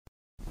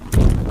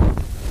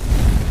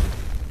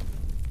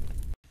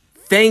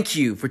Thank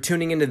you for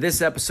tuning into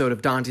this episode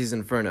of Dante's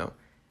Inferno.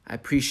 I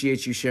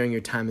appreciate you sharing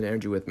your time and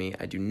energy with me.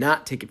 I do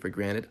not take it for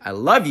granted. I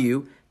love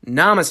you.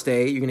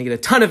 Namaste. You're going to get a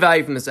ton of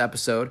value from this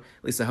episode.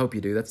 At least I hope you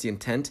do. That's the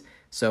intent.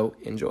 So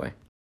enjoy.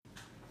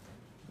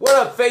 What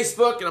up,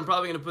 Facebook? And I'm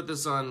probably going to put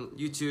this on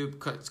YouTube,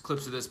 cut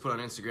clips of this, put on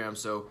Instagram.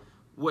 So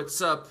what's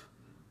up,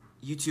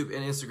 YouTube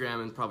and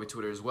Instagram, and probably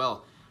Twitter as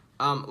well.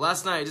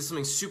 Last night I did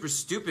something super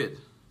stupid.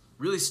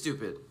 Really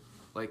stupid.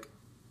 Like,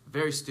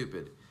 very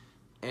stupid.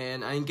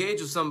 And I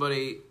engaged with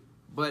somebody,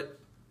 but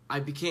I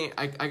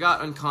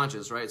got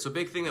unconscious, right? So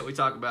big thing that we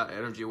talk about at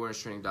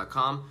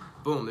EnergyAwarenessTraining.com,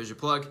 boom, there's your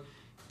plug,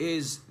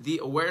 is the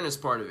awareness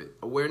part of it.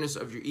 Awareness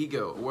of your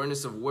ego,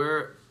 awareness of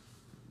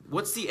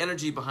what's the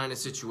energy behind a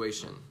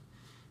situation.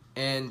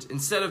 And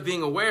instead of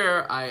being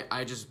aware,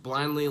 I just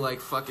blindly like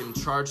fucking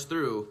charged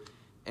through,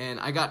 and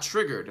I got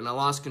triggered and I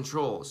lost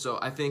control. So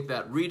I think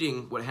that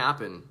reading what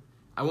happened,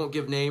 I won't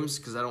give names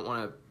because I don't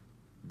want to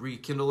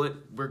rekindle it.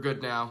 We're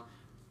good now.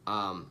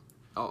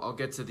 I'll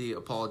get to the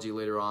apology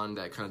later on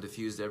that kind of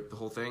diffused the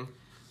whole thing.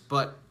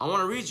 But I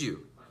want to read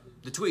you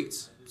the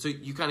tweets so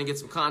you kind of get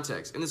some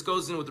context. And this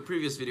goes in with the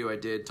previous video I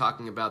did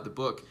talking about the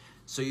book,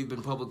 So You've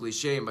Been Publicly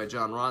Shamed by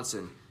Jon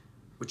Ronson,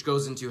 which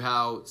goes into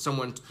how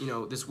someone,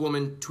 this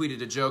woman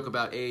tweeted a joke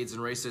about AIDS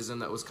and racism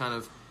that was kind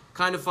of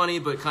funny,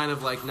 but kind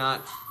of like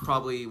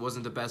probably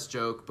wasn't the best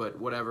joke, but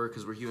whatever,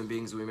 because we're human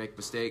beings and we make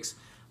mistakes.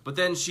 But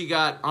then she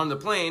got on the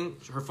plane,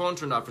 her phone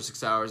turned off for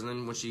 6 hours, and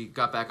then when she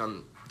got back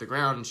on the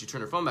ground and she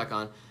turned her phone back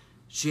on,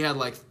 she had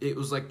it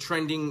was like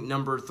trending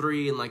number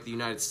 3 in like the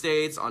United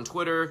States on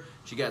Twitter.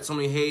 She got so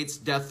many hates,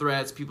 death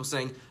threats, people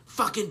saying,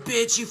 "Fucking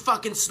bitch, you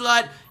fucking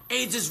slut,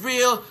 AIDS is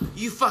real,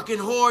 you fucking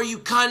whore, you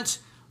cunt."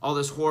 All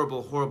this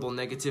horrible, horrible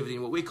negativity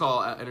and what we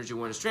call energy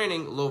awareness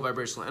training, low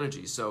vibrational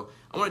energy. So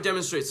I want to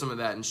demonstrate some of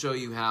that and show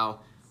you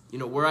how,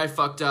 where I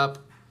fucked up,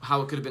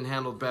 how it could have been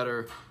handled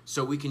better,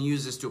 so we can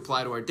use this to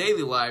apply to our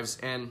daily lives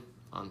and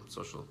on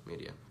social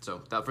media. So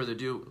without further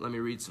ado, let me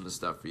read some of the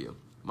stuff for you,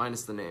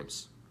 minus the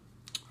names.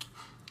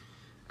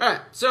 All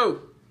right,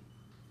 so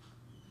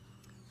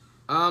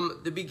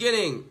the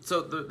beginning.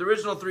 So the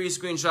original 3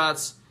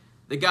 screenshots,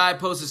 the guy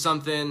posted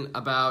something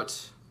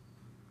about,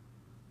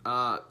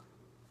 when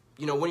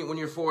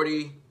you're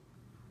 40,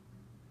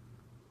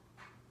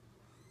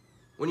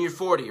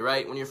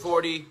 right? When you're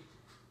 40,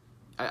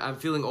 I'm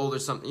feeling old or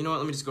something. You know what?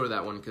 Let me just go to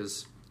that one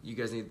because you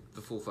guys need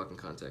the full fucking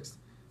context.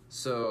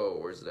 So,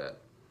 where's it at?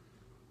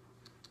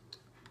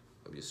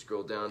 Let me just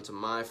scroll down to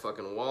my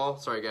fucking wall.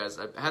 Sorry, guys.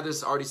 I had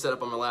this already set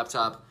up on my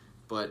laptop,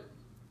 but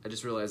I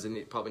just realized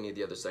I probably need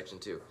the other section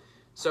too.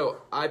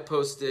 So, I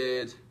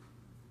posted...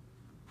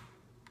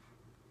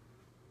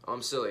 Oh,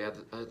 I'm silly. I had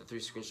the 3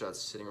 screenshots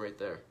sitting right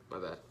there. My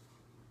bad.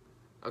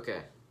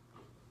 Okay.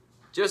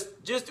 Just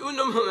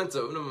uno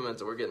momento.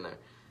 We're getting there.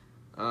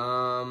 Where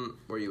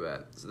are you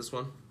at? Is it this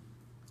one?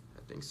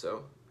 I think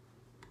so.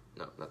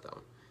 No, not that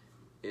one.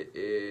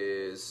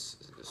 Is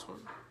it this one?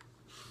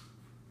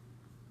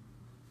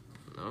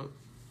 No.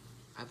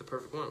 I had the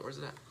perfect one. Where's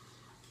it at?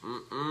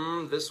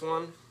 This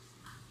one.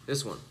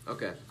 This one.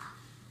 Okay.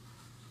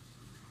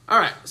 All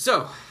right.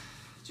 So,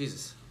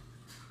 Jesus.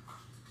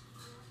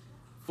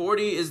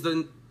 40 is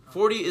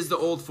the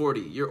old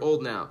 40. You're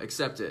old now.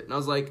 Accept it. And I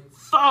was like,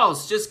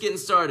 false. Just getting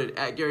started.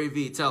 At Gary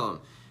V. Tell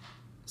him.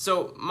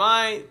 So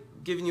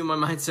giving you my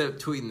mindset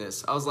tweeting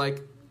this, I was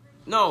like,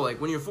 no, like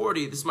when you're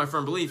 40, this is my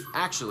firm belief,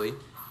 actually,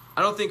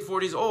 I don't think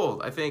 40 is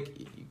old. I think,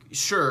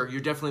 sure,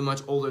 you're definitely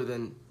much older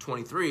than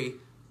 23,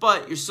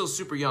 but you're still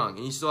super young,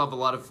 and you still have a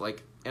lot of,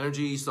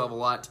 energy, you still have a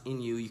lot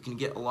in you, you can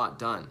get a lot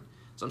done.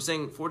 So I'm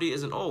saying 40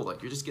 isn't old,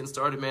 you're just getting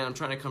started, man. I'm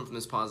trying to come from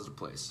this positive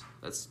place.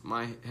 That's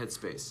my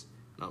headspace.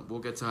 No,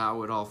 we'll get to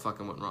how it all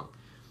fucking went wrong.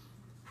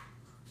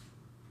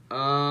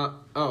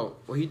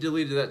 Well, he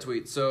deleted that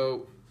tweet,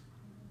 so...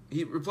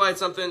 He replied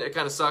something, it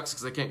kind of sucks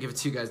because I can't give it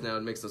to you guys now,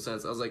 it makes no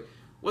sense. I was like,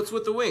 what's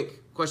with the wink?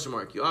 Question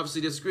mark. You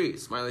obviously disagree.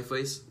 Smiley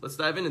face. Let's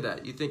dive into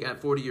that. You think at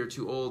 40 you're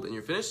too old and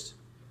you're finished?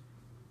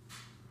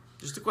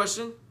 Just a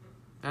question.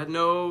 I had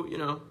no,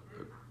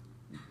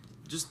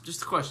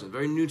 just a question.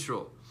 Very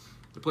neutral.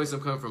 The place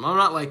I'm coming from. I'm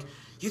not like,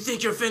 you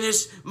think you're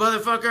finished,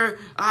 motherfucker?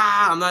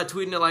 I'm not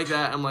tweeting it like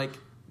that. I'm like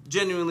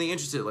genuinely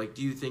interested. Like,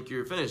 do you think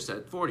you're finished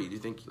at 40? Do you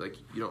think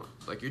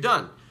you're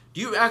done? Do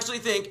you actually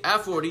think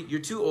at 40 you're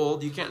too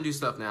old, you can't do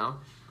stuff now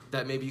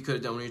that maybe you could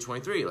have done when you're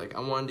 23? I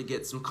wanted to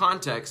get some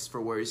context for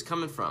where he's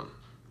coming from.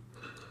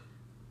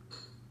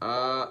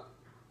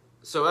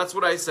 So that's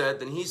what I said.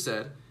 Then he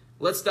said,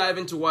 let's dive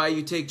into why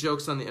you take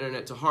jokes on the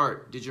internet to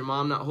heart. Did your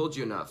mom not hold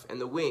you enough? And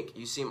the wink,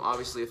 you seem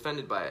obviously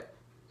offended by it.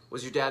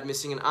 Was your dad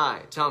missing an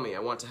eye? Tell me,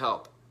 I want to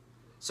help.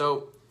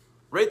 So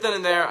right then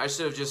and there, I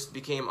should have just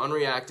became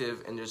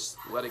unreactive and just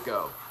let it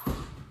go.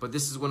 But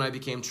this is when I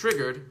became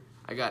triggered.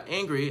 I got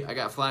angry, I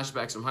got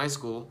flashbacks from high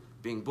school,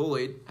 being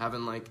bullied,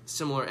 having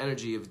similar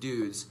energy of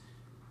dudes.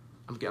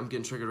 I'm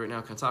getting triggered right now,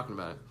 kind of talking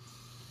about it.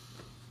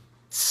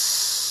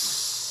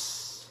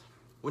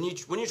 When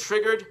you're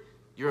triggered,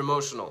 you're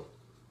emotional.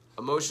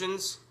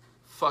 Emotions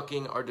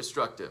are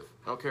destructive.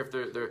 I don't care if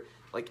they're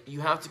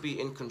you have to be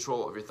in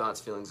control of your thoughts,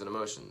 feelings, and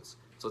emotions.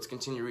 So let's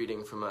continue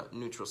reading from a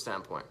neutral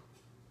standpoint.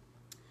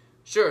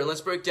 Sure, and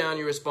let's break down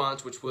your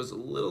response, which was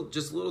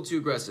just a little too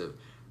aggressive.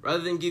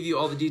 Rather than give you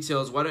all the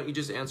details, why don't you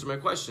just answer my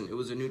question? It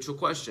was a neutral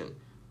question.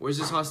 Where's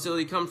this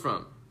hostility come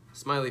from?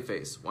 Smiley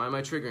face. Why am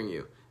I triggering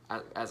you?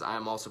 As I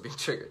am also being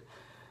triggered.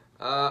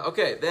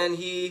 Okay, then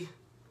he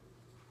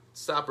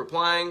stopped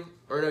replying.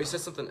 Or no, he said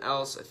something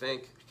else, I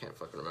think. I can't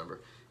fucking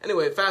remember.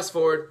 Anyway, fast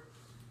forward.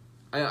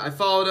 I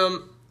followed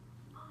him.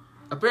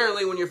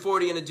 Apparently, when you're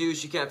 40 and a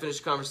douche, you can't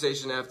finish a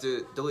conversation and have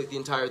to delete the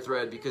entire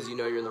thread because you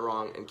know you're in the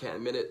wrong and can't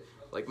admit it.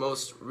 Like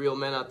most real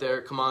men out there,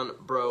 come on,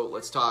 bro,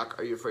 let's talk.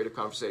 Are you afraid of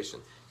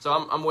conversation? So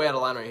I'm way out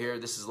of line right here.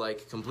 This is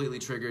like completely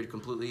triggered,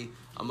 completely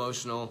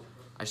emotional.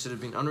 I should have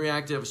been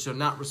unreactive. I should have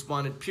not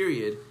responded,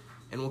 period.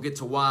 And we'll get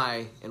to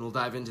why, and we'll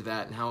dive into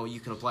that and how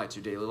you can apply it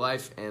to your daily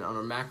life and on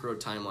a macro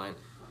timeline,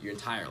 your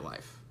entire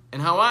life.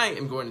 And how I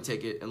am going to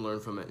take it and learn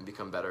from it and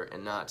become better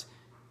and not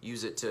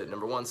use it to,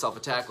 number one,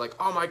 self-attack, like,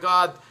 oh my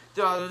God,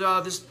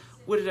 this,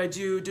 what did I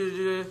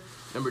do?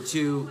 Number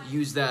two,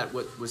 use that,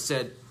 what was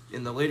said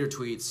in the later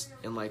tweets,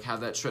 and like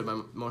have that shred my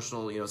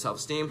emotional,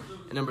 self-esteem.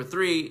 And number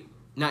three,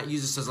 not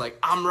use this as like,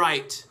 I'm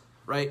right?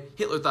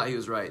 Hitler thought he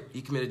was right.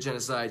 He committed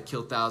genocide,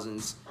 killed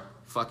thousands,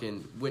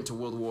 fucking went to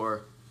World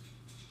War.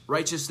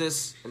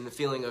 Righteousness and the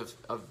feeling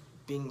of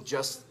being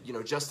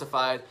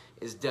justified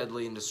is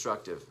deadly and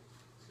destructive.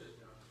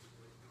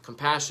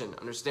 Compassion,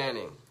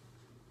 understanding.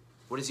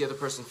 What is the other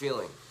person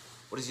feeling?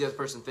 What is the other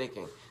person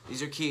thinking?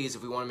 These are keys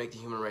if we want to make the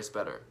human race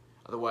better.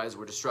 Otherwise,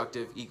 we're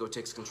destructive, ego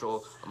takes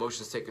control,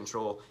 emotions take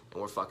control,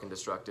 and we're fucking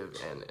destructive,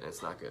 and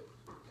it's not good.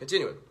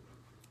 Continuing.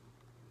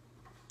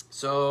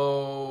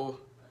 So,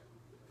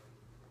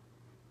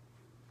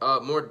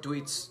 more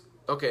tweets.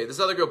 Okay,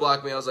 this other girl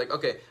blocked me. I was like,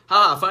 okay,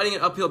 fighting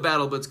an uphill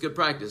battle, but it's good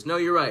practice. No,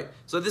 you're right.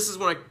 So this is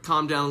when I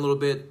calmed down a little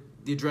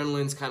bit. The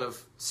adrenaline's kind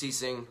of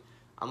ceasing.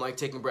 I'm like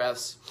taking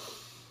breaths.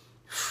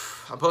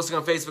 I'm posting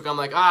on Facebook. I'm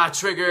like,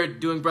 triggered,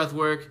 doing breath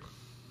work.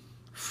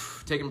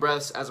 Taking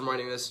breaths as I'm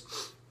writing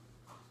this.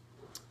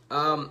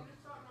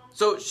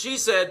 So she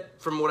said,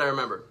 from what I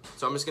remember,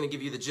 so I'm just going to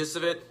give you the gist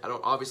of it. I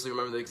don't obviously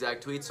remember the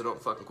exact tweet, so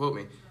don't fucking quote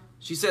me.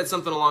 She said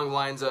something along the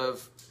lines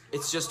of,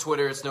 it's just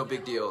Twitter, it's no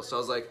big deal. So I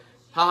was like,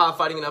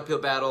 fighting an uphill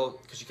battle,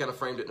 because she kind of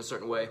framed it in a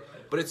certain way.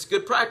 But it's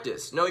good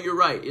practice. No, you're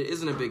right, it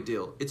isn't a big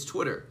deal. It's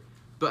Twitter.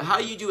 But how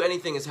you do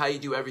anything is how you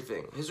do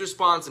everything. His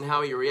response and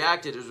how he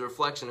reacted is a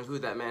reflection of who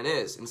that man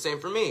is. And same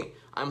for me.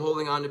 I'm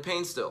holding on to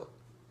pain still.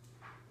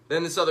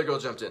 Then this other girl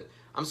jumped in.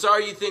 I'm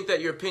sorry you think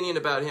that your opinion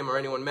about him or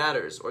anyone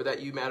matters, or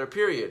that you matter,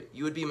 period.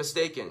 You would be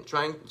mistaken.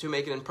 Trying to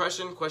make an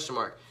impression? ?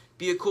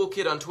 Be a cool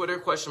kid on Twitter? ?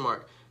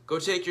 Go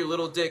take your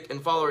little dick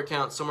and follower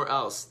account somewhere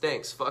else.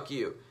 Thanks. Fuck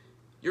you.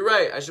 You're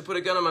right. I should put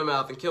a gun in my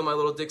mouth and kill my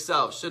little dick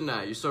self, shouldn't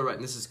I? You're so right.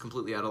 And this is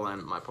completely out of line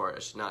on my part. I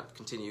should not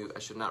continue. I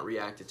should not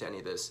react to any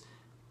of this.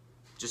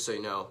 Just so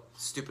you know.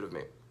 Stupid of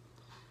me.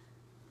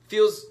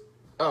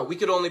 We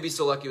could only be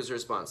so lucky was her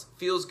response.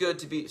 Feels good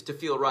to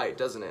feel right,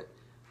 doesn't it?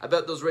 I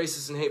bet those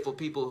racist and hateful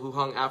people who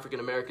hung African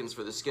Americans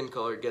for their skin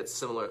color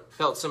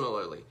felt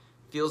similarly.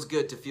 Feels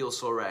good to feel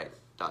so right. ...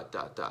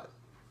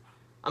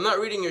 I'm not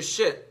reading your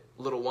shit,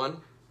 little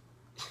one.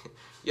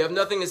 You have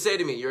nothing to say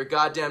to me. You're a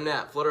goddamn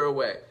gnat. Flutter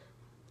away.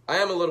 I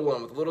am a little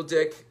one with a little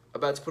dick,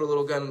 about to put a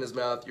little gun in his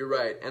mouth. You're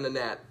right. And a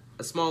gnat.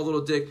 A small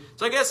little dick.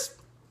 So I guess,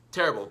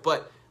 terrible.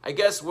 But I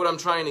guess what I'm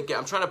trying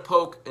to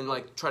poke and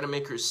like try to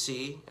make her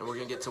see, and we're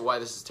going to get to why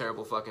this is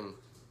terrible fucking,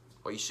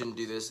 why you shouldn't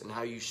do this and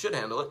how you should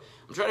handle it.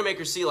 I'm trying to make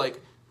her see, like,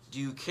 do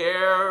you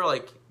care?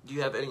 Like, do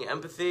you have any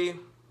empathy?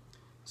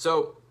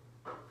 So,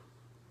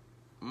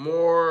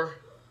 more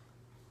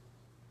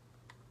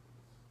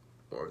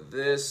of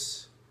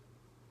this.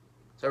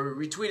 So I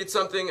retweeted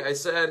something. I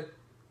said,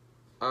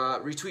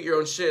 retweet your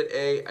own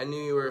shit, I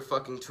knew you were a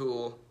fucking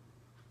tool.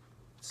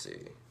 Let's see.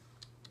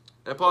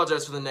 And I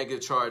apologize for the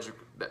negative charge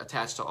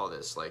attached to all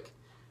this. Like,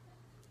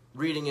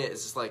 reading it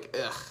is just like,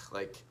 ugh.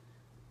 Like,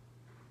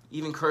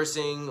 even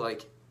cursing,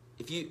 like,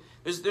 if you,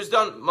 there's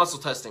done muscle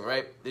testing,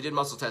 right? They did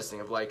muscle testing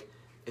of like,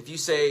 if you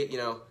say,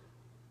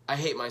 I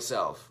hate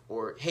myself,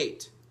 or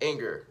hate,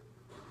 anger,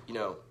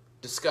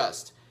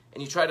 disgust,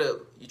 and you try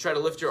to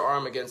lift your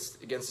arm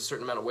against a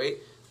certain amount of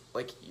weight,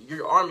 like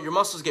your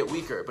muscles get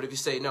weaker. But if you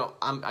say, no,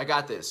 I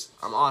got this,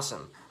 I'm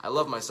awesome, I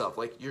love myself,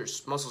 like your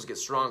muscles get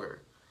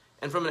stronger.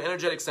 And from an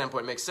energetic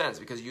standpoint, it makes sense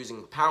because you're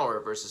using power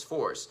versus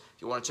force.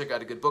 If you want to check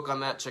out a good book on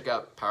that, check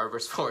out Power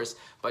versus Force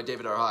by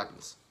David R.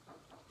 Hawkins.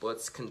 But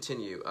let's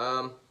continue.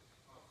 I'm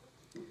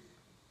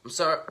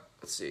sorry.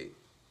 Let's see.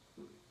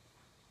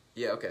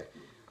 Yeah, okay.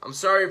 I'm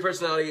sorry your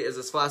personality is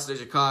as flaccid as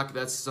your cock.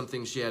 That's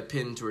something she had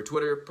pinned to her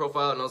Twitter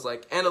profile. And I was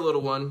like, and a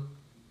little one,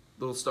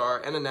 little star,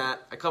 and a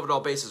gnat. I covered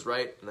all bases,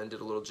 right? And then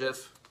did a little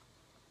GIF.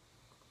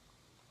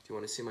 Do you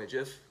want to see my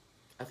GIF?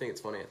 I think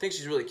it's funny. I think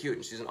she's really cute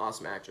and she's an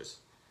awesome actress.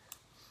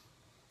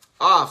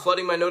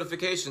 Flooding my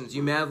notifications.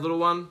 You mad, little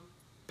one?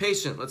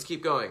 Patient. Let's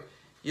keep going.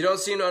 You don't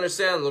seem to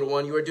understand, little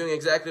one. You are doing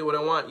exactly what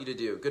I want you to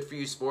do. Good for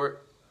you,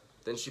 sport.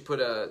 Then she put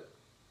a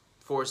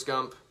Forrest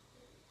Gump,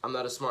 I'm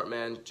not a smart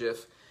man,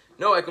 GIF.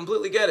 No, I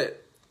completely get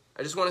it.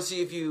 I just want to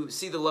see if you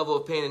see the level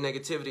of pain and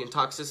negativity and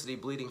toxicity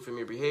bleeding from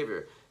your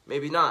behavior.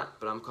 Maybe not,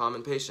 but I'm calm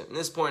and patient. At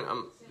this point,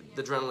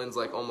 the adrenaline's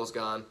like almost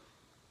gone.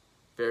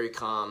 Very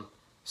calm.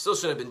 Still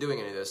shouldn't have been doing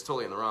any of this.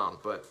 Totally in the wrong,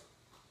 but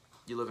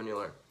you live and you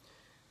learn.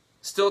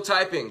 Still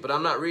typing, but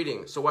I'm not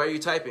reading. So why are you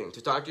typing?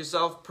 To talk to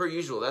yourself? Per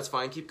usual. That's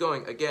fine. Keep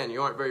going. Again,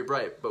 you aren't very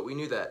bright, but we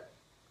knew that.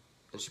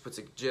 And she puts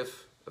a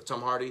gif of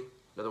Tom Hardy,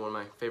 another one of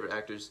my favorite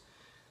actors.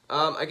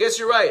 I guess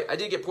you're right. I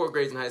did get poor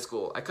grades in high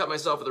school. I cut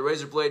myself with a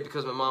razor blade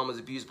because my mom was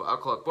abused by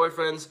alcoholic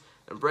boyfriends.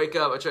 And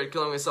breakup, I tried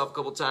killing myself a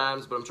couple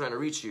times, but I'm trying to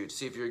reach you to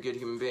see if you're a good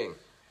human being.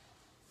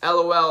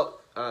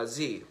 LOL,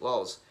 Z,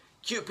 lols.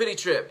 Cute pity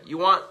trip. You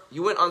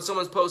went on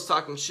someone's post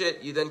talking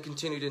shit. You then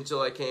continued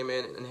until I came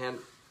in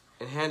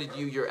and handed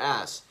you your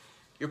ass.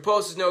 Your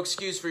post is no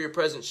excuse for your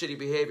present shitty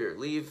behavior.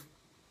 Leave,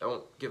 I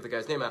won't give the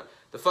guy's name out,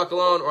 the fuck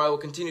alone or I will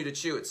continue to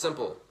chew. It's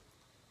simple.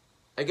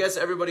 I guess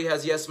everybody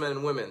has yes men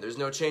and women. There's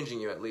no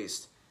changing you at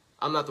least.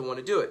 I'm not the one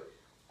to do it.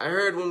 I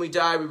heard when we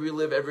die we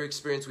relive every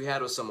experience we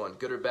had with someone,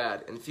 good or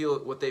bad, and feel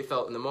what they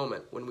felt in the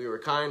moment, when we were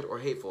kind or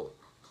hateful.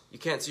 You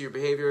can't see your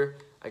behavior.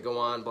 I go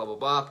on, blah, blah,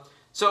 blah.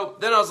 So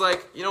then I was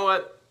like, you know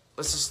what?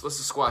 Let's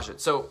just squash it.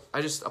 So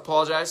I just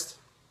apologized.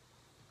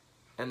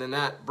 And then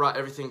that brought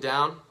everything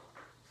down.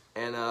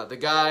 And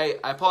I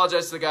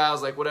apologized to the guy. I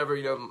was like, whatever,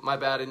 my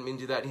bad, I didn't mean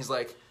to do that. And he's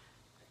like,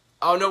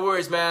 oh, no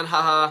worries, man,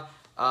 haha.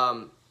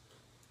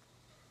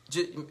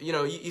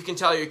 You can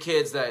tell your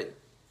kids that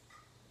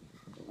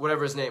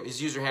whatever his name,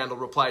 his user handle,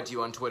 replied to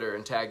you on Twitter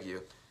and tagged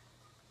you.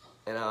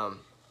 And I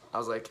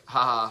was like,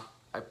 haha,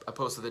 I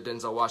posted the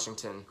Denzel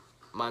Washington,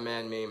 my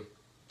man meme.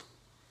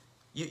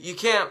 You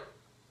can't,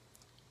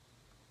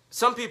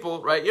 some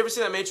people, right, you ever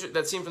see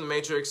that scene from The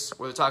Matrix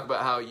where they talk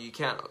about how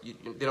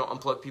they don't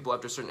unplug people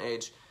after a certain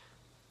age?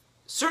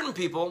 Certain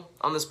people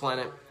on this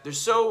planet, they're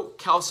so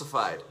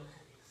calcified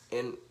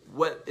in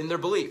their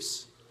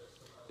beliefs.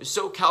 They're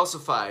so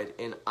calcified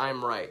in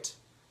I'm right.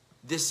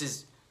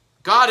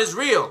 God is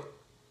real.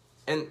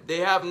 And they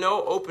have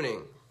no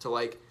opening to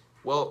like,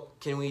 well,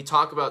 can we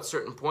talk about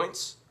certain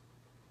points?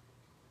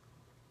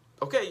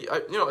 Okay,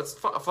 it's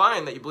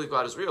fine that you believe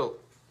God is real.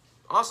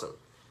 Awesome.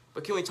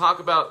 But can we talk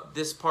about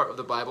this part of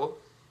the Bible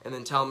and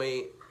then tell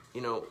me,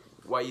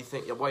 why you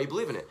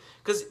believe in it?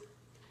 Because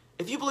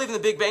if you believe in the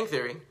Big Bang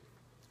Theory,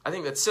 I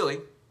think that's silly.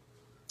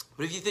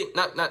 But if you think,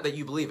 not that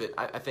you believe it,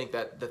 I think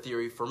that the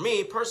theory for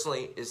me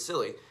personally is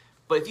silly.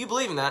 But if you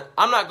believe in that,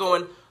 I'm not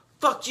going,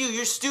 fuck you,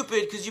 you're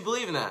stupid because you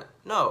believe in that.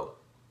 No.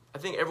 I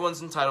think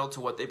everyone's entitled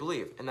to what they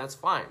believe, and that's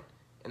fine.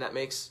 And that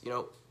makes,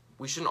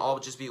 we shouldn't all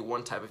just be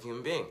one type of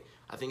human being.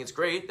 I think it's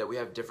great that we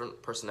have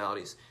different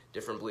personalities,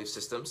 different belief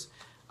systems.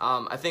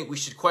 I think we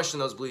should question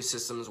those belief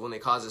systems when they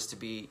cause us to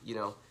be,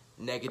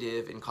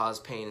 negative and cause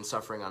pain and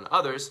suffering on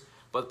others.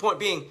 But the point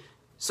being,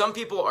 some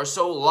people are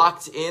so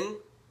locked in,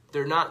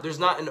 there's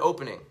not an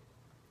opening.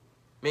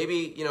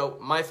 Maybe,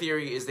 my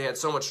theory is they had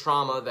so much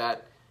trauma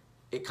that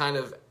it kind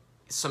of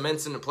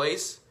cements into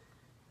place,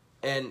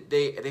 and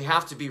they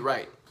have to be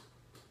right.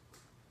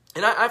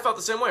 And I felt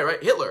the same way,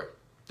 right? Hitler.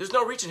 There's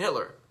no reaching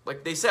Hitler.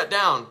 Like, they sat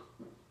down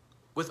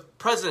with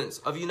presidents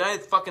of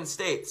United fucking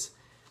States,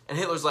 and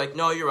Hitler's like,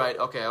 no, you're right.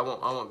 Okay, I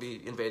won't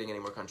be invading any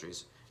more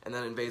countries. And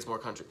then invades more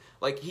countries.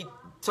 Like,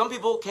 some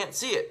people can't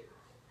see it.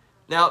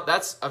 Now,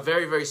 that's a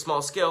very, very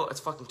small scale. It's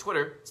fucking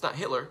Twitter. It's not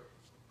Hitler.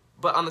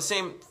 But on the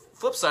same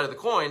flip side of the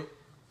coin,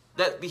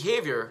 that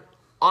behavior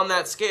on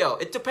that scale,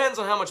 it depends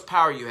on how much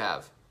power you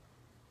have.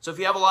 So if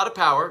you have a lot of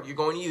power, you're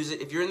going to use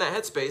it. If you're in that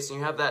headspace and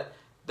you have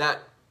that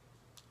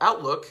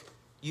outlook,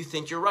 you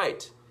think you're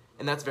right.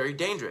 And that's very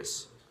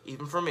dangerous,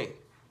 even for me,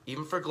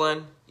 even for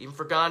Glenn, even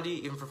for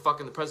Gandhi, even for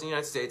fucking the President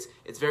of the United States.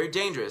 It's very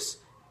dangerous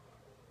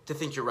to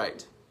think you're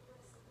right.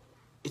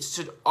 It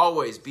should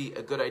always be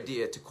a good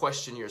idea to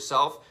question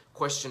yourself,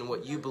 question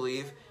what you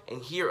believe,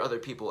 and hear other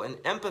people, and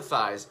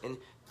empathize, and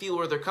feel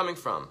where they're coming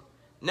from.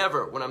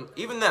 Never,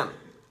 even them,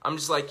 I'm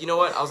just like, you know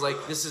what? I was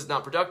like, this is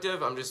not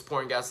productive. I'm just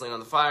pouring gasoline on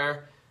the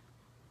fire.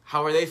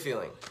 How are they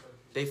feeling?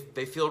 They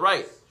feel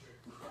right.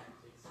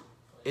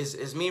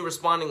 Is me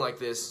responding like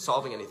this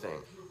solving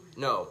anything?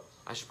 No.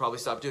 I should probably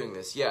stop doing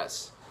this.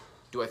 Yes.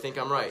 Do I think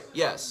I'm right?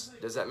 Yes.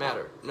 Does that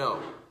matter? No.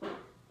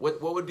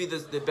 What would be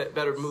the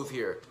better move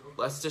here?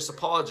 Let's just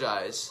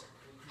apologize.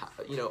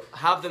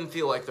 Have them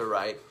feel like they're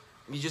right.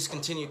 You just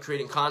continue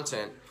creating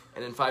content,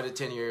 and in 5 to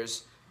 10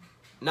 years,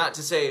 not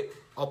to say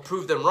I'll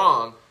prove them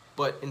wrong,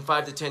 but in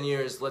 5 to 10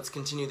 years, let's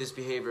continue this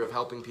behavior of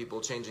helping people,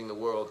 changing the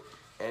world,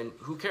 and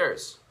who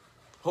cares?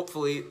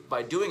 Hopefully,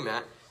 by doing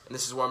that, and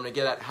this is where I'm going to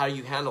get at, how do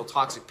you handle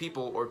toxic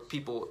people or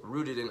people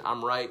rooted in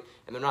I'm right,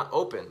 and they're not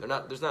open.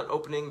 There's not an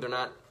opening. They're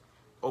not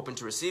open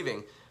to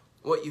receiving.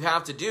 What you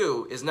have to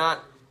do is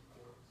not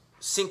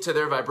sync to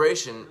their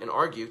vibration and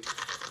argue.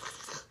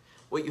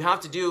 What you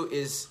have to do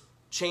is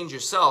change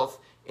yourself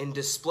and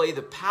display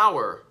the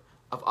power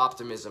of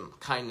optimism,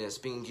 kindness,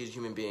 being a good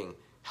human being,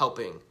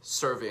 helping,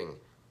 serving,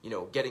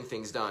 getting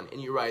things done.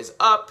 And you rise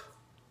up.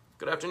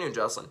 Good afternoon,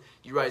 Jocelyn.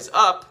 You rise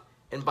up,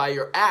 and by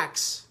your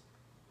acts,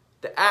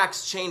 the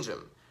acts change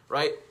them,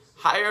 right?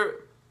 Hire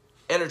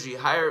energy,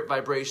 higher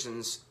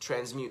vibrations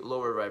transmute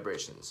lower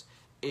vibrations.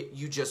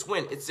 You just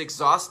win. It's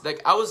exhaust.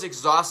 Like, I was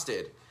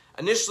exhausted.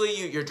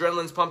 Initially, your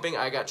adrenaline's pumping.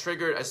 I got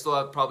triggered. I still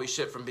have probably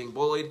shit from being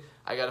bullied.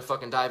 I got to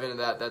fucking dive into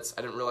that.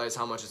 I didn't realize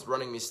how much it's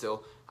running me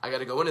still. I got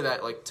to go into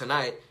that, like,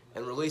 tonight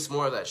and release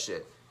more of that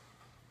shit.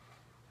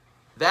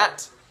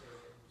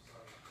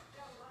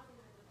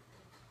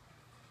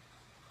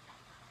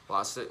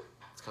 Lost it.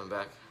 It's coming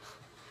back.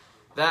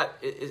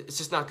 It's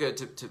just not good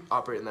to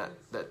operate in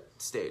that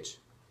stage.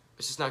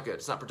 It's just not good.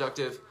 It's not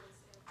productive.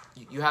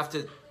 You have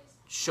to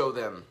show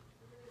them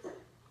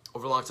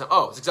over a long time.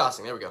 Oh, it's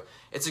exhausting. There we go.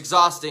 It's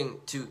exhausting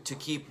to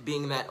keep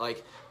being that,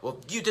 like, well,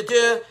 you did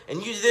and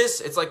you did this.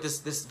 It's like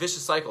this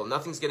vicious cycle.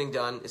 Nothing's getting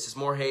done. It's just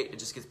more hate. It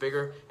just gets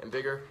bigger and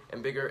bigger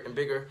and bigger and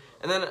bigger.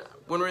 And then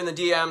when we're in the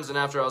DMs and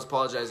after I was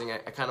apologizing, I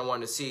kind of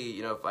wanted to see,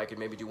 if I could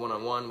maybe do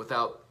one-on-one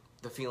without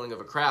the feeling of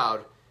a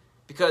crowd.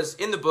 Because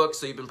in the book,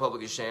 So You've Been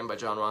Publicly Shamed by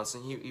John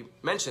Ronson, he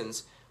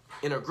mentions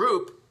in a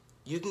group,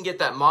 you can get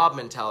that mob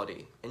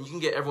mentality, and you can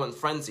get everyone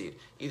frenzied,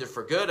 either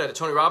for good at a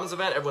Tony Robbins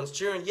event, everyone's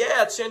cheering,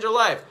 yeah, it's changed your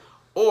life,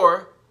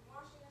 or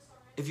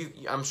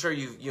I'm sure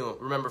you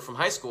remember from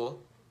high school,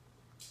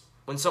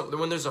 when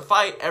there's a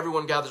fight,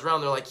 everyone gathers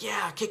around, they're like,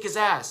 yeah, kick his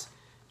ass.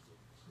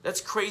 That's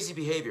crazy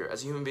behavior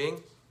as a human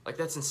being. Like,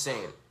 that's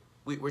insane.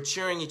 We're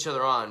cheering each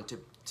other on to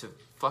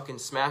fucking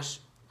smash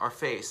our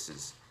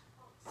faces,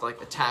 to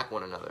like attack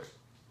one another,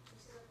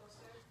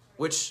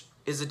 which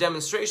is a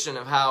demonstration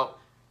of how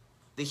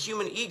the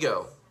human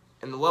ego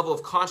and the level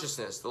of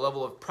consciousness, the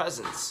level of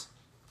presence,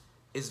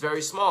 is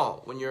very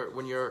small when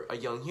you're a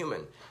young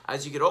human.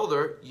 As you get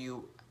older,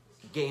 you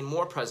gain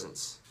more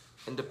presence,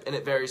 and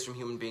it varies from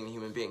human being to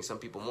human being. Some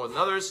people more than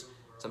others,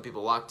 some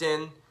people locked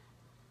in.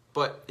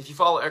 But if you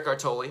follow Eckhart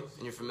Tolle,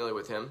 and you're familiar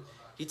with him,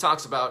 he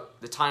talks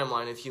about the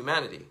timeline of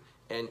humanity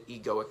and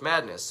egoic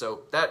madness.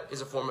 So that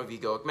is a form of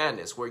egoic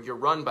madness, where you're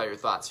run by your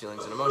thoughts,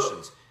 feelings, and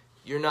emotions.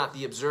 You're not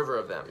the observer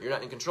of them. You're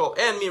not in control.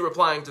 And me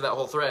replying to that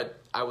whole thread,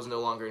 I was no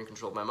longer in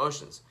control of my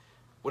emotions.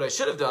 What I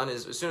should have done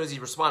is, as soon as he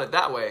responded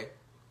that way,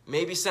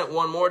 maybe sent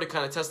one more to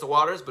kind of test the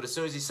waters, but as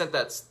soon as he sent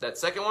that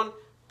second one,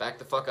 back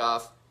the fuck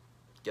off,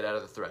 get out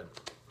of the thread.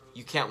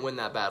 You can't win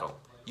that battle.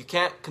 You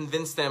can't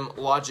convince them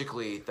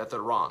logically that they're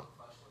wrong.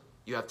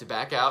 You have to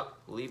back out,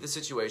 leave the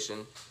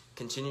situation,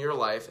 continue your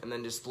life, and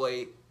then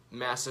display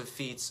massive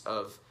feats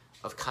of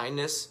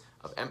kindness,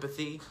 of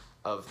empathy,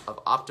 of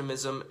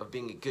optimism, of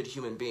being a good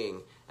human being.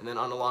 And then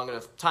on a long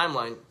enough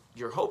timeline,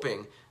 you're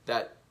hoping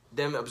that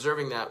them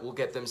observing that will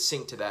get them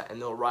synced to that,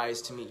 and they'll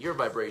rise to meet your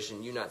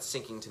vibration, you not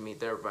sinking to meet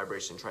their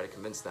vibration, try to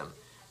convince them.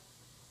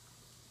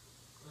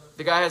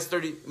 The guy has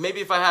 30,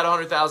 maybe if I had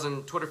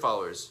 100,000 Twitter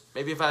followers,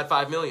 maybe if I had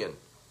 5 million,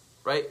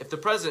 right?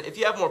 If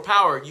you have more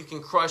power, you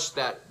can crush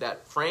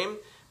that frame,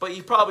 but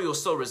he probably will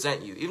still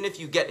resent you. Even if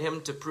you get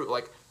him to prove,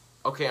 like,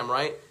 okay, I'm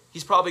right,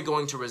 he's probably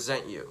going to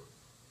resent you.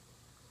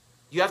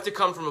 You have to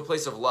come from a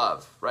place of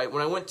love, right?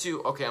 When I went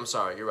to, okay, I'm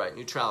sorry, you're right,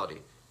 neutrality.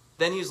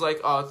 Then he's like,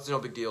 oh, it's no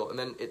big deal, and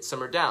then it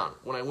simmered down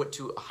when I went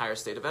to a higher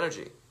state of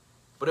energy.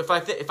 But if I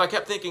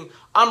kept thinking,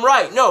 I'm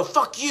right, no,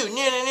 fuck you,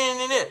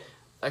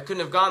 I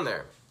couldn't have gone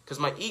there, because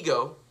my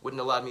ego wouldn't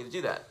allow me to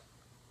do that.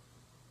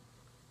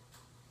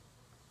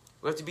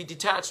 We have to be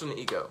detached from the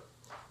ego.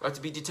 We have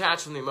to be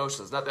detached from the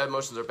emotions. Not that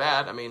emotions are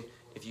bad. I mean,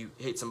 if you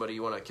hate somebody,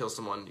 you want to kill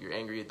someone, you're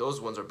angry,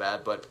 those ones are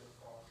bad, but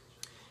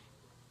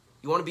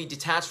you want to be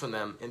detached from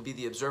them and be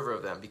the observer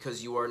of them,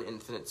 because you are an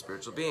infinite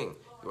spiritual being.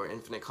 You are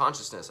infinite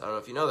consciousness. I don't know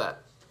if you know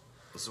that.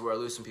 This is where I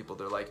lose some people.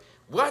 They're like,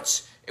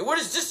 what? What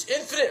is this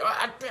infinite?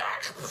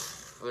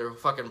 Their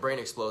fucking brain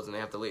explodes and they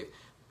have to leave.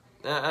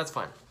 That's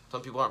fine.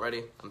 Some people aren't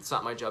ready. It's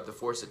not my job to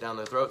force it down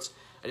their throats.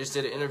 I just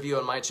did an interview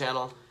on my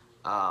channel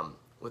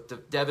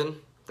with Devin,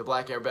 the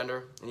Black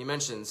Airbender, and he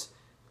mentions,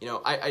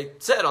 I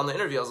said on the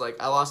interview, I was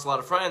like, I lost a lot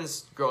of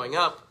friends growing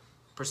up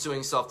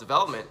pursuing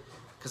self-development,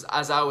 because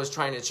as I was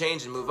trying to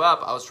change and move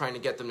up, I was trying to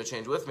get them to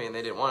change with me, and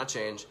they didn't want to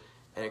change,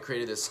 and it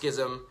created this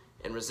schism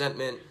and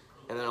resentment,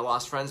 and then I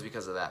lost friends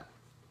because of that.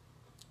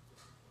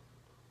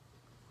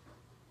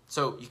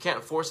 So you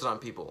can't force it on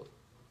people.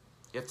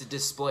 You have to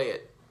display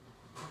it.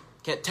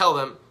 You can't tell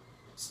them.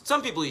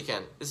 Some people you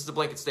can. This is a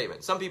blanket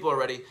statement. Some people are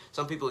ready.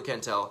 Some people you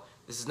can't tell.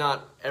 This is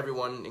not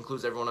everyone,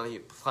 includes everyone on the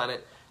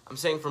planet. I'm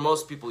saying for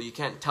most people, you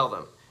can't tell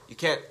them. You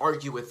can't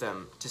argue with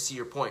them to see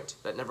your point.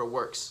 That never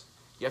works.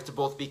 You have to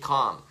both be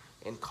calm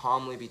and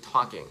calmly be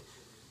talking.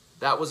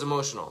 That was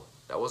emotional.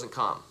 That wasn't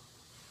calm.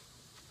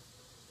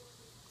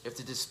 You have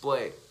to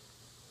display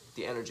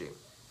the energy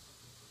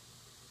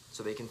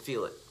so they can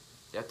feel it.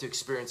 You have to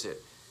experience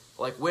it.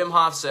 Like Wim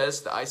Hof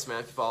says, the Iceman,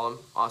 if you follow him,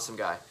 awesome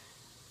guy.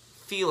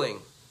 Feeling,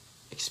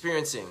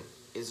 experiencing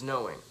is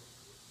knowing.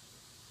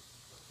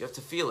 You have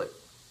to feel it.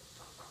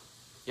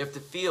 You have to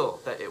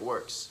feel that it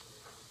works.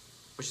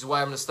 Which is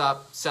why I'm going to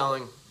stop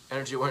selling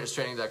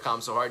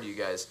EnergyAwarenessTraining.com so hard to you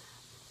guys.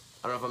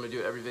 I don't know if I'm going to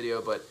do it every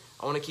video, but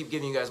I want to keep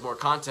giving you guys more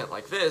content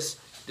like this,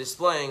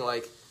 displaying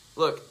like,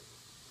 look,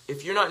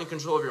 if you're not in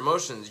control of your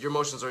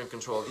emotions are in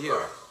control of you.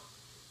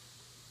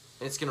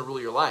 And it's going to rule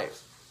your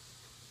life.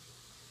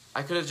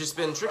 I could have just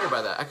been triggered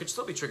by that. I could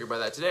still be triggered by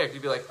that today. I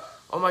could be like,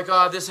 oh my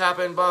God, this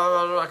happened, blah,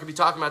 blah, blah. I could be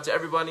talking about it to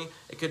everybody.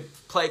 It could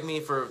plague me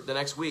for the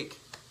next week.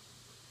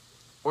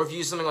 Or if you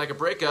use something like a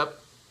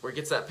breakup, where it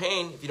gets that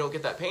pain, if you don't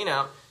get that pain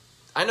out,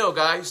 I know a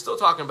guy who's still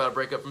talking about a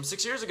breakup from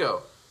 6 years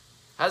ago.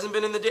 Hasn't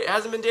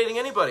been dating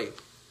anybody.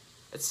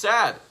 It's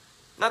sad.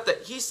 Not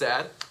that he's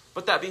sad,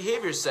 but that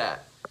behavior's sad.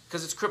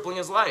 Because it's crippling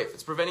his life.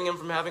 It's preventing him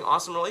from having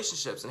awesome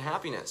relationships and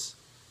happiness.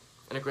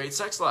 And a great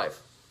sex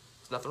life.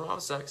 There's nothing wrong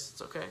with sex.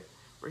 It's okay.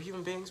 We're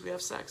human beings. We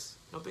have sex.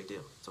 No big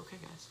deal. It's okay,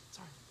 guys. It's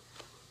all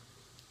right.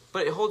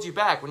 But it holds you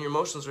back when your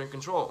emotions are in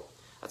control.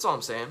 That's all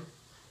I'm saying.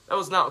 That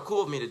was not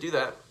cool of me to do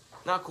that.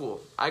 Not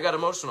cool. I got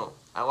emotional.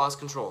 I lost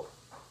control.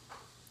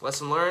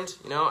 Lesson learned.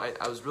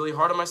 I was really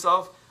hard on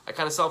myself. I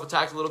kind of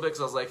self-attacked a little bit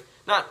because I was like,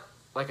 not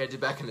like I did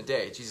back in the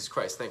day. Jesus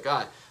Christ, thank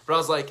God. But I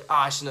was like,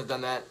 I shouldn't have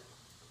done that.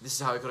 This is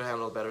how I could have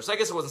handled it better. So I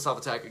guess it wasn't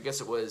self-attack. I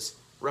guess it was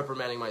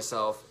reprimanding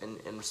myself and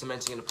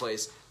cementing into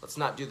place. Let's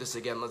not do this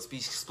again. Let's be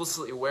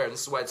explicitly aware. And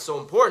this is why it's so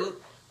important.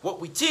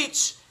 What we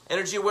teach,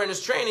 energy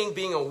awareness training,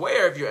 being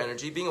aware of your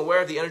energy, being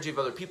aware of the energy of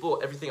other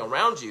people, everything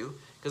around you,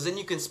 because then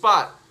you can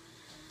spot.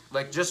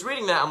 Like just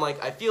reading that, I'm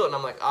like, I feel it, and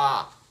I'm like,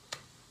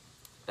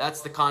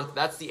 that's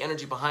the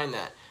energy behind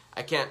that.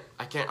 I can't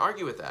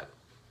argue with that.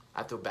 I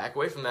have to back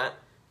away from that,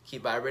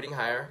 keep vibrating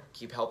higher,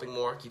 keep helping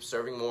more, keep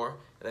serving more, and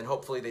then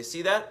hopefully they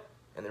see that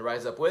and they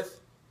rise up with.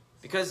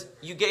 Because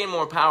you gain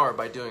more power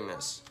by doing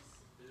this.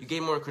 You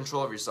gain more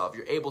control of yourself.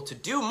 You're able to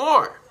do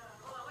more.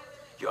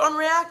 You're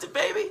unreactive,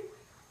 baby.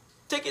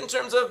 Take it in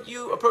terms of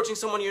you approaching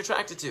someone you're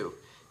attracted to.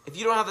 If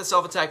you don't have the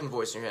self-attacking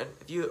voice in your head,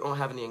 if you don't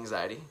have any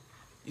anxiety,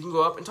 you can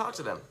go up and talk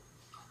to them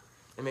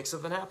and make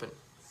something happen.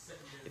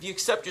 If you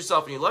accept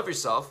yourself and you love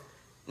yourself,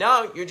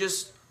 now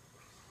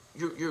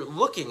you're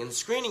looking and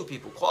screening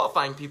people,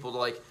 qualifying people to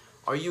like,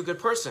 are you a good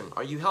person?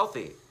 Are you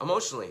healthy,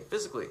 emotionally,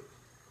 physically?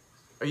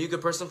 Are you a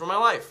good person for my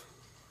life?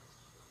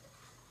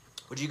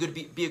 Would you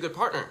be a good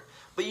partner?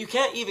 But you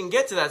can't even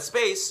get to that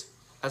space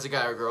as a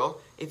guy or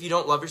girl if you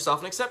don't love yourself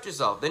and accept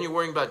yourself. Then you're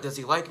worrying about, does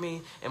he like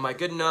me? Am I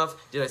good enough?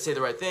 Did I say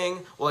the right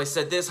thing? Well, I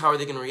said this. How are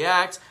they going to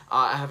react?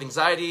 I have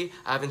anxiety.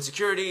 I have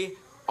insecurity.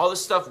 All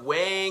this stuff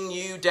weighing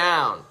you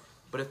down.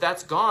 But if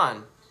that's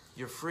gone,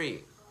 you're free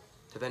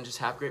to then just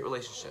have great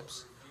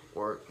relationships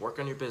or work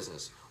on your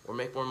business or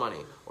make more money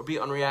or be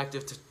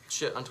unreactive to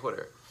shit on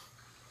Twitter.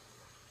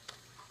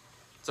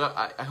 So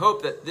I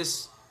hope that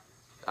this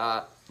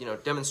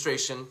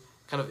demonstration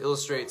kind of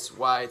illustrates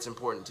why it's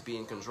important to be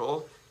in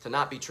control, to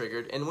not be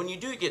triggered. And when you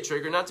do get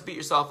triggered, not to beat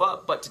yourself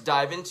up, but to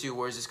dive into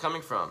where is this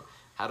coming from?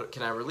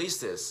 Can I release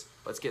this?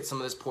 Let's get some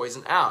of this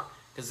poison out.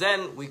 Because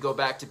then we go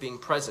back to being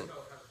present.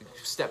 We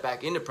step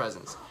back into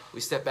presence.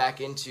 We step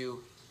back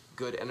into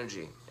good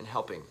energy and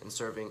helping and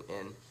serving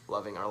and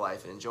loving our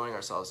life and enjoying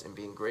ourselves and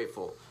being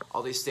grateful.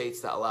 All these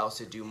states that allow us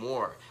to do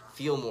more,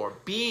 feel more,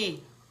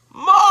 be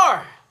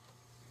more.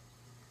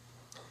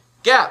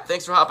 Gap,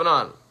 thanks for hopping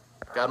on.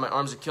 God, my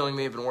arms are killing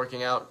me. I've been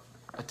working out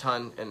a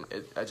ton, and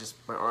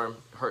my arm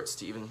hurts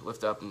to even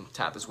lift up and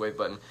tap this wave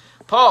button.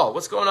 Paul,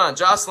 what's going on?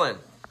 Jocelyn,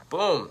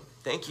 boom.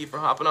 Thank you for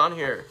hopping on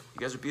here.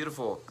 You guys are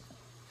beautiful.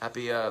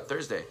 Happy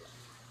Thursday.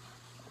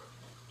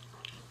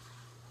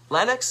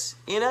 Lennox,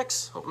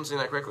 Enix, hope I'm saying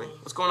that correctly.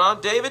 What's going on?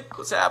 David,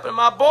 what's happening,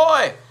 my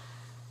boy?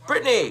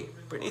 Brittany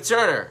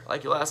Turner, I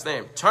like your last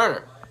name,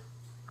 Turner.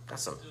 Got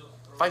some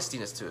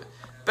feistiness to it.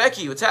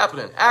 Becky, what's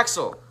happening?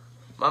 Axel,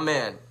 my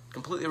man,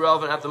 completely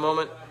relevant at the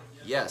moment.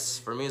 Yes,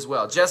 for me as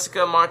well.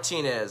 Jessica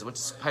Martinez, went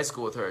to high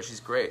school with her. She's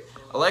great.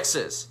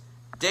 Alexis,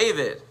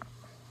 David,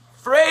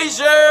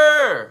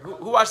 Frasier.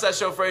 Who watched that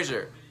show,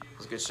 Frasier? It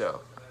was a good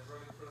show.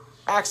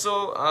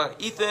 Axel,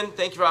 Ethan,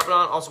 thank you for hopping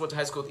on. Also went to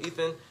high school with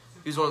Ethan.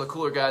 He was one of the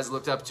cooler guys I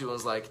looked up to and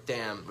was like,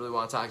 damn, really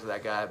want to talk to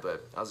that guy,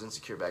 but I was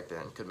insecure back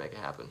then. Couldn't make it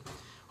happen.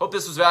 Hope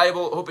this was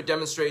valuable. Hope it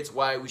demonstrates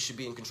why we should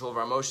be in control of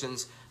our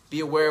emotions.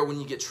 Be aware when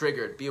you get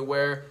triggered. Be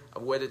aware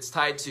of what it's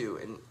tied to,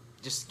 and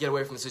just get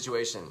away from the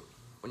situation.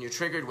 When you're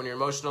triggered, when you're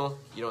emotional,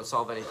 you don't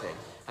solve anything.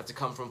 Have to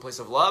come from a place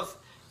of love,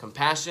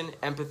 compassion,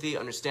 empathy,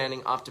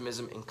 understanding,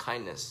 optimism, and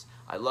kindness.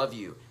 I love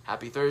you.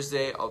 Happy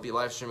Thursday. I'll be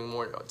live streaming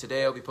more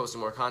today. I'll be posting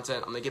more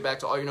content. I'm going to get back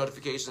to all your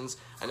notifications.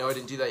 I know I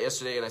didn't do that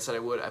yesterday, and I said I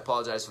would. I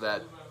apologize for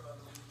that.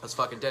 I was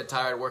fucking dead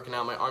tired working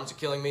out. My arms are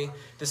killing me.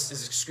 This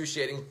is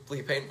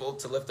excruciatingly painful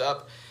to lift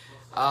up.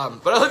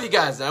 But I love you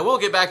guys, and I will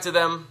get back to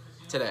them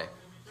today.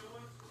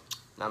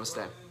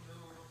 Namaste.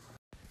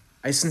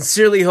 I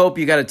sincerely hope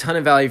you got a ton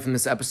of value from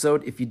this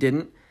episode. If you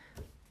didn't,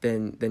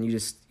 then you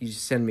just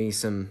send me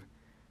some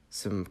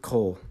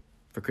coal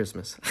for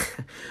Christmas.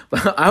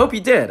 But I hope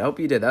you did.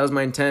 That was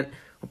my intent.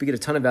 Hope you get a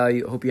ton of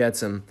value. Hope you had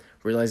some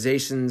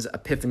realizations,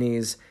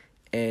 epiphanies,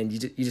 and you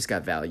just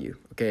got value.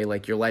 Okay,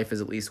 like your life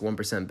is at least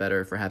 1%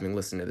 better for having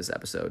listened to this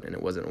episode, and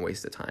it wasn't a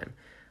waste of time.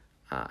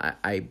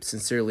 I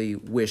sincerely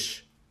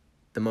wish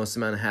the most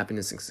amount of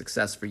happiness and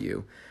success for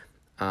you.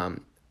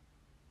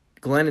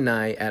 Glenn and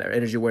I at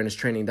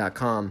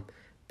EnergyAwarenessTraining.com,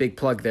 big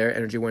plug there,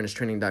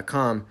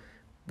 EnergyAwarenessTraining.com,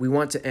 we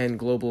want to end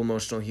global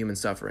emotional human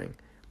suffering.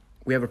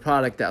 We have a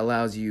product that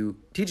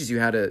teaches you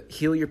how to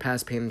heal your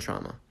past pain and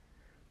trauma.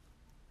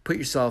 put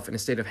yourself in a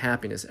state of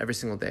happiness every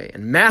single day,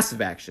 and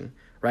massive action,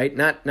 right?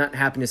 Not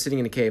happiness sitting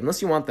in a cave,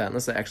 unless you want that,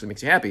 unless that actually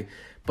makes you happy,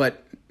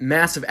 but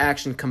massive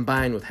action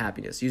combined with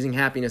happiness, using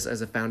happiness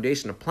as a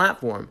foundation, a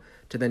platform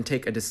to then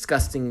take a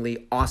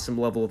disgustingly awesome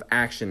level of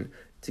action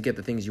to get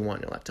the things you want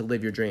in your life, to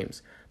live your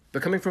dreams.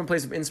 But coming from a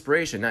place of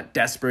inspiration, not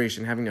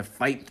desperation, having to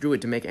fight through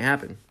it to make it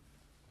happen.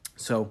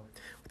 So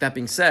with that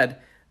being said,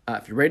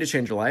 if you're ready to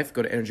change your life,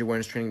 go to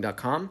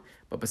energyawareness.training.com.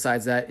 But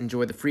besides that,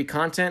 enjoy the free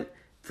content,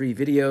 free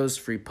videos,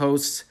 free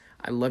posts.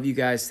 I love you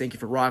guys. Thank you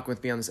for rocking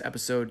with me on this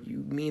episode. You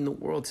mean the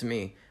world to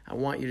me. I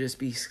want you to just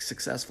be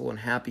successful and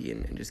happy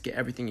and just get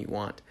everything you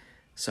want.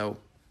 So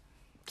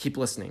keep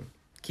listening.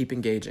 Keep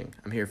engaging.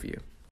 I'm here for you.